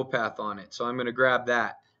have a toolpath on it. So I'm going to grab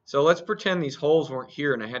that. So let's pretend these holes weren't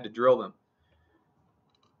here and I had to drill them.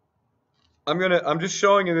 I'm just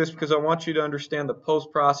showing you this because I want you to understand the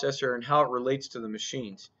post processor and how it relates to the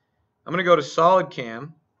machines. I'm going to go to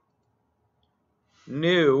SolidCam,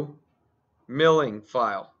 new milling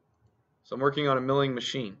file. So I'm working on a milling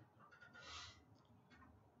machine.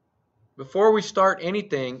 Before we start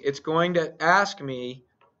anything, it's going to ask me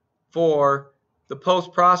for the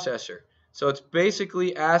post processor. So it's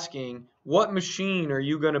basically asking, what machine are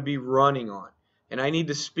you going to be running on? And I need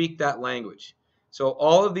to speak that language. So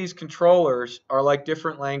all of these controllers are like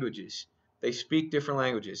different languages. They speak different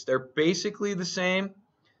languages. They're basically the same,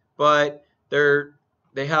 but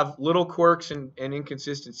they have little quirks and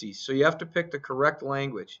inconsistencies. So you have to pick the correct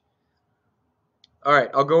language. All right,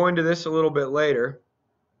 I'll go into this a little bit later,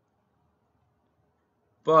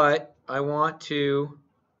 but I want to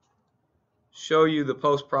show you the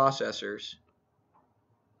post processors.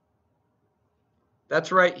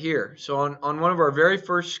 That's right here. So on one of our very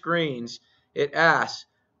first screens, it asks,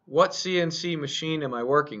 what CNC machine am I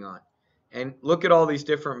working on? And look at all these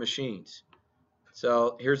different machines.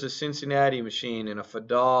 So here's a Cincinnati machine, and a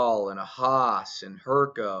Fadal, and a Haas, and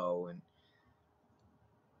Herco, and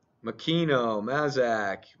Makino,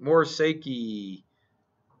 Mazak, Moriseki,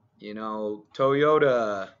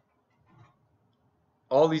 Toyota,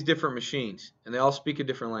 all these different machines, and they all speak a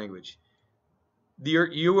different language.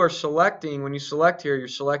 You are selecting, when you select here, you're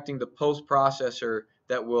selecting the post processor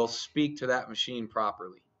that will speak to that machine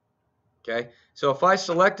properly. Okay, so if I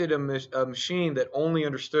selected a machine that only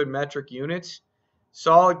understood metric units,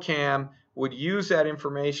 SolidCam would use that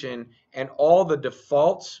information, and all the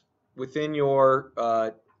defaults within your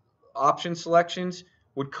option selections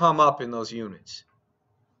would come up in those units.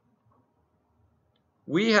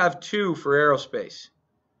 We have two for aerospace.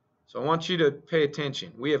 So I want you to pay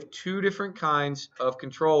attention. We have two different kinds of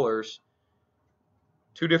controllers,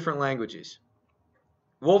 two different languages.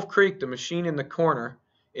 Wolf Creek, the machine in the corner,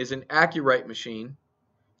 is an Accurite machine,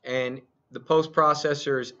 and the post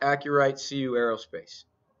processor is Accurite CU Aerospace.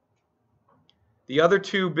 The other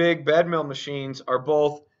two big bed mill machines are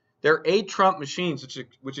both, they're 8-trump machines,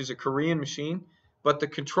 which is a Korean machine, but the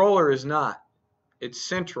controller is not. It's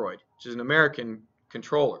Centroid, which is an American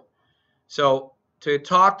controller. So to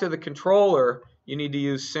talk to the controller, you need to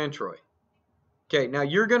use Centroid. Okay, now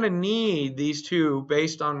you're going to need these two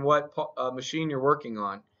based on what machine you're working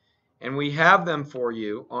on, and we have them for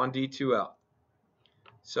you on D2L.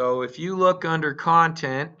 So if you look under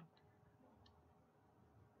Content,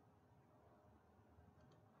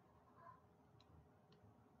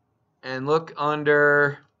 and look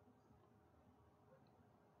under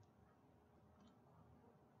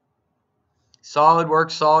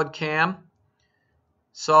SolidWorks,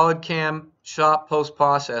 SolidCam Shop Post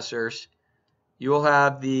Processors, you will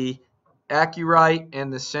have the Accurite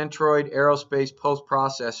and the Centroid Aerospace Post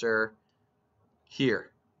Processor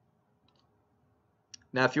here.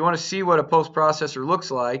 Now if you want to see what a post processor looks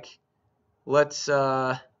like, let's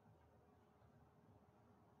and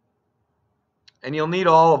you'll need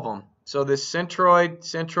all of them. So this Centroid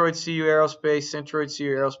CU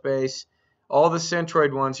Aerospace, all the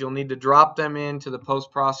Centroid ones, you'll need to drop them into the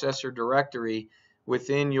post processor directory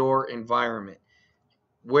within your environment.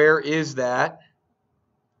 Where is that?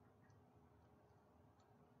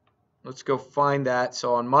 Let's go find that.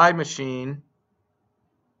 So on my machine,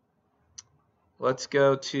 let's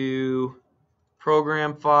go to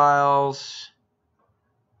Program Files.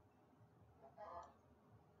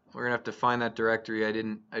 We're gonna have to find that directory. I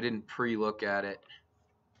didn't pre-look at it.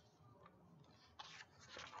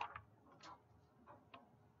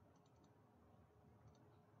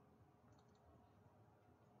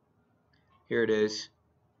 Here it is.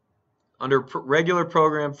 Under regular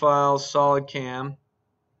program files, SolidCam.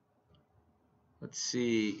 Let's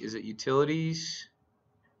see, is it utilities?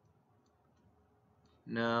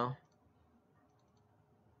 No.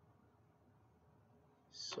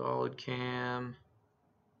 SolidCam.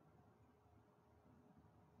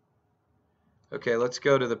 Okay, let's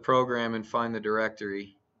go to the program and find the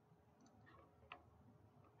directory.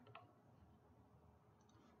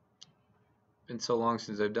 Been so long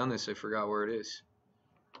since I've done this, I forgot where it is.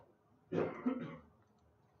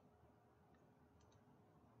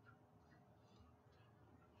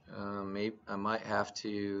 Maybe I might have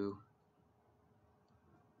to.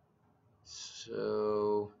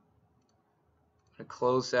 So I'm going to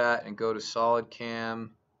close that and go to SolidCam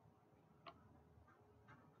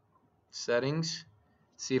settings.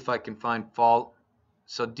 See if I can find fault.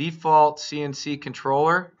 So default CNC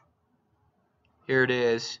controller. Here it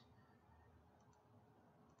is.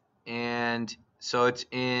 And so it's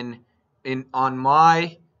on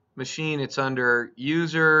my machine, it's under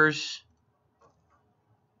users,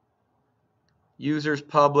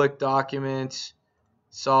 public documents,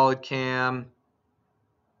 SolidCam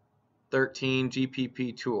 13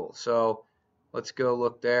 GPP tool. So let's go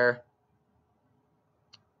look there.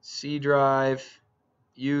 C drive,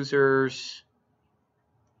 users,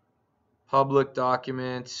 public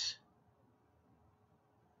documents,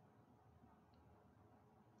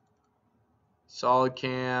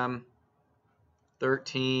 SolidCam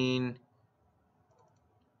 13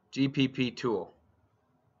 GPP tool.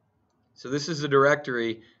 So this is the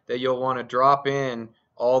directory that you'll want to drop in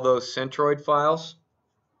all those Centroid files,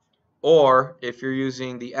 or if you're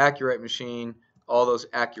using the Accurate machine, all those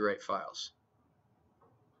Accurate files.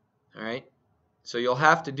 All right. So you'll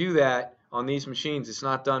have to do that on these machines. It's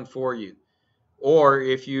not done for you. Or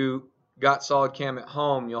if you got SolidCam at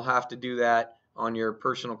home, you'll have to do that on your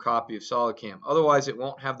personal copy of SolidCam. Otherwise, it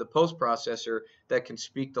won't have the post processor that can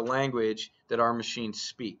speak the language that our machines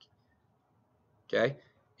speak. Okay?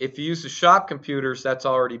 If you use the shop computers, that's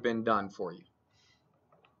already been done for you.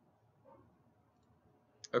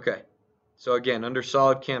 Okay. So again, under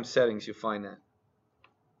SolidCam settings, you'll find that.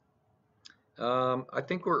 I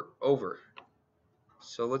think we're over.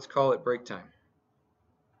 So let's call it break time.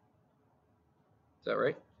 Is that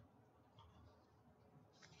right?